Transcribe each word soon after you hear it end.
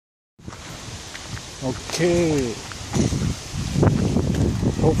Okay.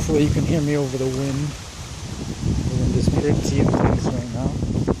 Hopefully you can hear me over the wind. The wind is pretty intense right now.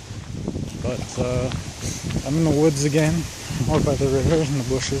 But I'm in the woods again, or by the river in the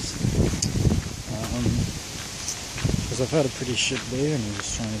bushes. Because I've had a pretty shit day and I'm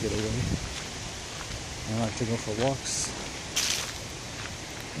just trying to get away. I like to go for walks.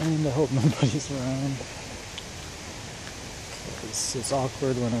 And I hope nobody's around. It's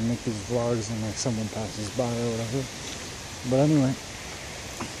awkward when I make these vlogs and like someone passes by or whatever. But anyway,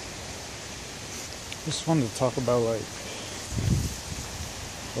 just wanted to talk about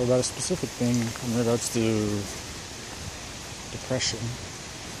about a specific thing in regards to depression.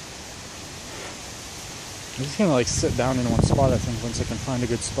 I'm just gonna sit down in one spot, I think, once I can find a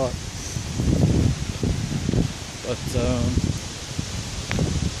good spot. But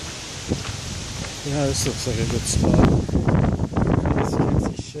yeah, this looks like a good spot.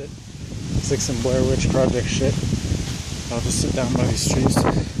 Shit. It's like some Blair Witch Project shit. I'll just sit down by these trees.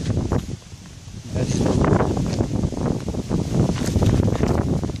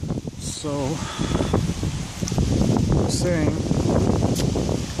 So, I was saying,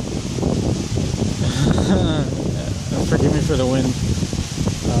 forgive me for the wind.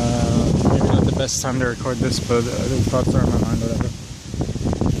 Maybe not the best time to record this, but the thoughts are in my mind, whatever.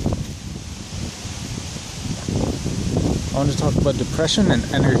 I want to talk about depression and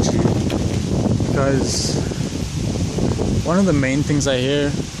energy, because one of the main things I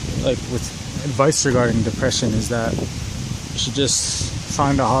hear, with advice regarding depression, is that you should just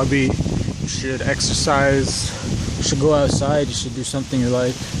find a hobby, you should exercise, you should go outside, you should do something you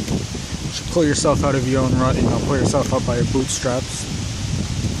like, you should pull yourself out of your own rut, pull yourself up by your bootstraps.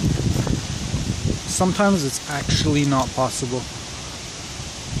 Sometimes it's actually not possible.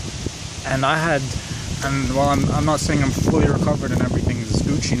 And I'm not saying I'm fully recovered and everything is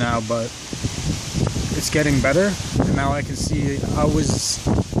Gucci now, but it's getting better. And now I can see I was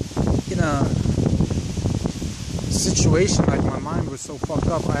in a situation my mind was so fucked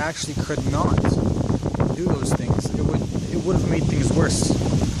up, I actually could not do those things. It would have made things worse.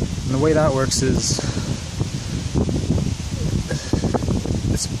 And the way that works is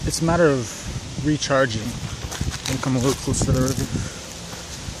it's a matter of recharging. I'm gonna come a little closer to the river.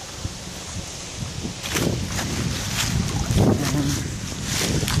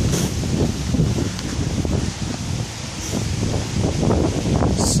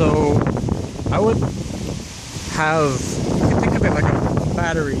 So I would have, you can think of it like a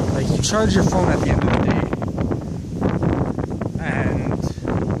battery. You charge your phone at the end of the day, and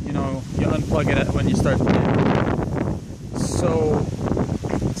you unplug it when you start the day. So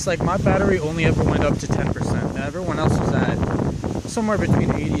it's like my battery only ever went up to 10%, and everyone else was at somewhere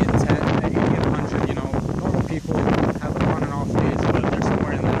between 80 and 10, 80 and 100. Normal people have an on and off days, but they're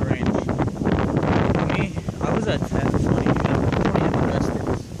somewhere in that range. Me, I was at 10, 20 at the best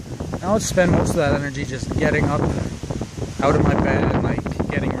days. I would spend most of that energy just getting up out of my bed and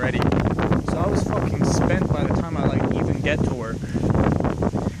getting ready. So I was fucking spent by the time I even get to work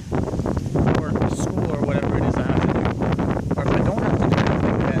or school or whatever it is I have to do. Or if I don't have to do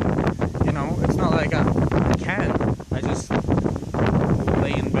anything, then it's not like I can. I just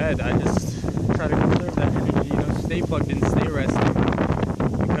lay in bed. I just try to conserve that energy. Stay plugged in, stay rested,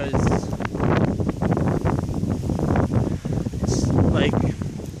 because it's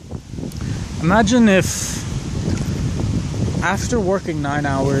imagine if after working 9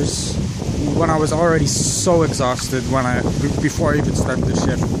 hours, when I was already so exhausted before I even started the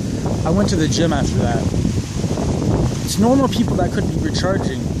shift, I went to the gym after that. It's normal people that could be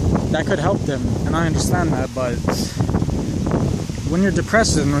recharging, that could help them, and I understand that, but when you're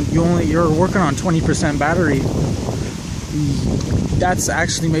depressed and you're working on 20% battery, that's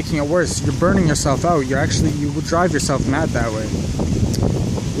actually making it worse. You're burning yourself out. You will drive yourself mad that way.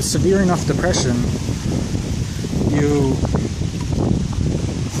 With severe enough depression, you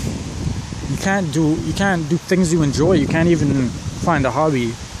can't do things you enjoy. You can't even find a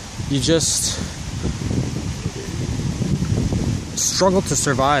hobby. You just struggle to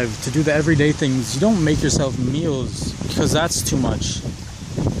survive, to do the everyday things. You don't make yourself meals because that's too much.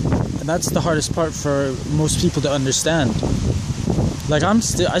 And that's the hardest part for most people to understand.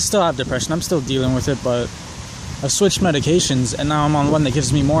 I still have depression. I'm still dealing with it, but I've switched medications and now I'm on one that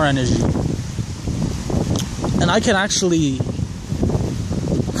gives me more energy. And I can actually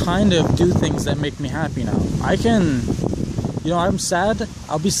kind of do things that make me happy now. I can, I'm sad.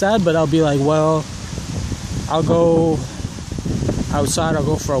 I'll be sad, but I'll be like, well, I'll go outside, I'll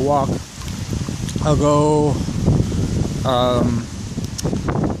go for a walk. I'll go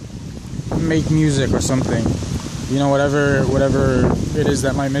make music or something. Whatever it is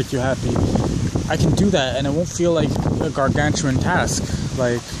that might make you happy. I can do that, and it won't feel like a gargantuan task.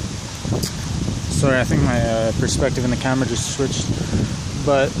 Like, sorry, I think my perspective in the camera just switched.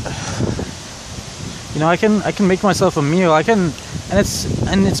 But you know, I can make myself a meal. I can,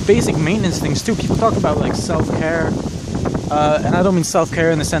 and it's basic maintenance things too. People talk about like self-care, and I don't mean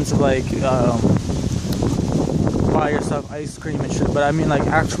self-care in the sense of like buy yourself ice cream and shit, but I mean like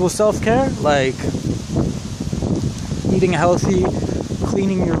actual self-care, like eating healthy,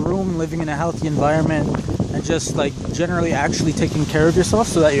 cleaning your room, living in a healthy environment, and just like generally actually taking care of yourself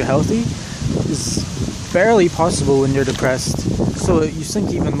so that you're healthy is barely possible when you're depressed. So you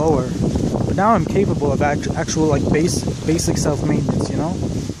sink even lower. But now I'm capable of actual like basic self-maintenance, you know.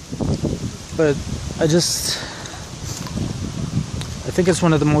 But I think it's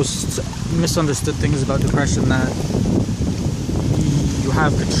one of the most misunderstood things about depression, that you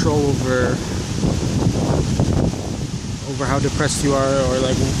have control over how depressed you are, or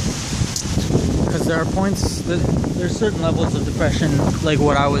like, because there are points that there's certain levels of depression, like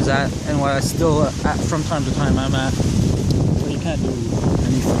what I was at and what I still at from time to time I'm at, where you can't do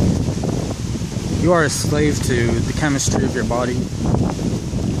anything. You are a slave to the chemistry of your body,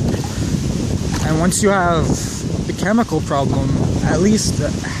 and once you have the chemical problem at least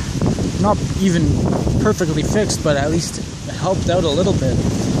not even perfectly fixed, but at least helped out a little bit,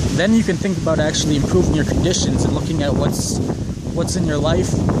 then you can think about actually improving your conditions and looking at what's in your life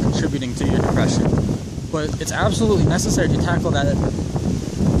contributing to your depression. But it's absolutely necessary to tackle that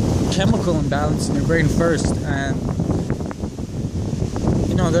chemical imbalance in your brain first. And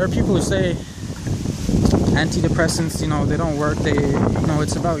you know, there are people who say antidepressants, you know, they don't work. They, you know,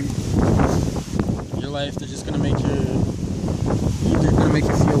 it's about your life. They're just gonna make you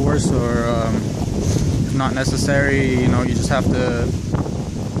feel worse, or if not necessary, you know, you just have to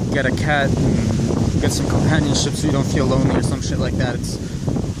get a cat and get some companionship so you don't feel lonely or some shit like that. It's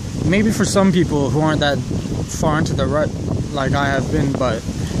maybe for some people who aren't that far into the rut like I have been, but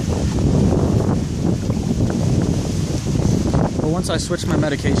once I switched my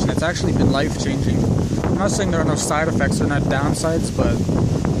medication, it's actually been life-changing. I'm not saying there are no side effects or not downsides, but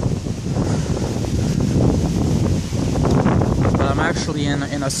I'm actually in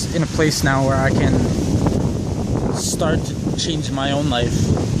a place now where I can start to change my own life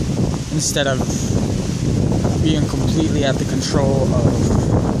instead of being completely at the control of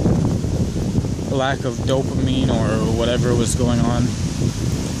the lack of dopamine or whatever was going on.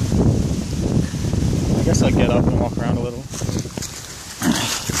 I guess I'd get up and walk around a little.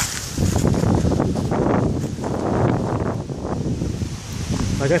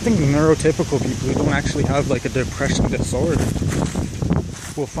 Like, I think neurotypical people who don't actually have like a depression disorder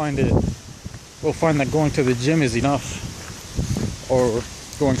will find that going to the gym is enough, or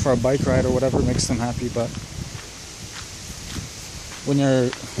going for a bike ride or whatever makes them happy. But when your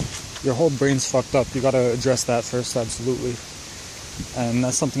whole brain's fucked up, you gotta address that first, absolutely. And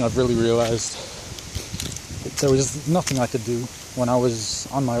that's something I've really realized. There was nothing I could do when I was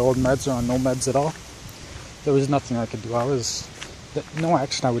on my old meds or on no meds at all. There was nothing I could do. No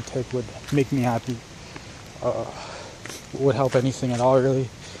action I would take would make me happy, would help anything at all, really.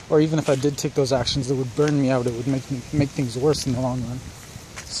 Or even if I did take those actions, it would burn me out. It would make things worse in the long run.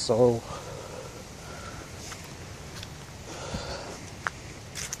 So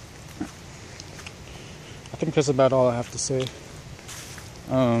I think that's about all I have to say.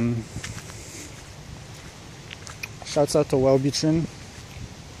 Shouts out to Wellbutrin,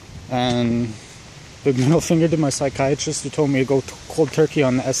 and big middle finger to my psychiatrist who told me to go cold turkey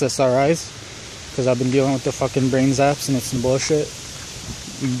on the SSRIs, because I've been dealing with the fucking brain zaps and it's some bullshit.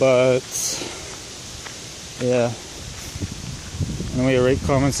 But yeah, anyway, rate,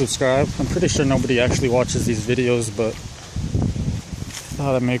 comment, subscribe. I'm pretty sure nobody actually watches these videos, but I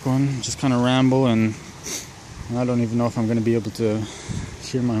thought I'd make one, just kind of ramble, and I don't even know if I'm going to be able to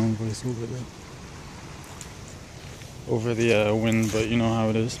hear my own voice over the wind, but you know how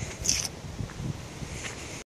it is.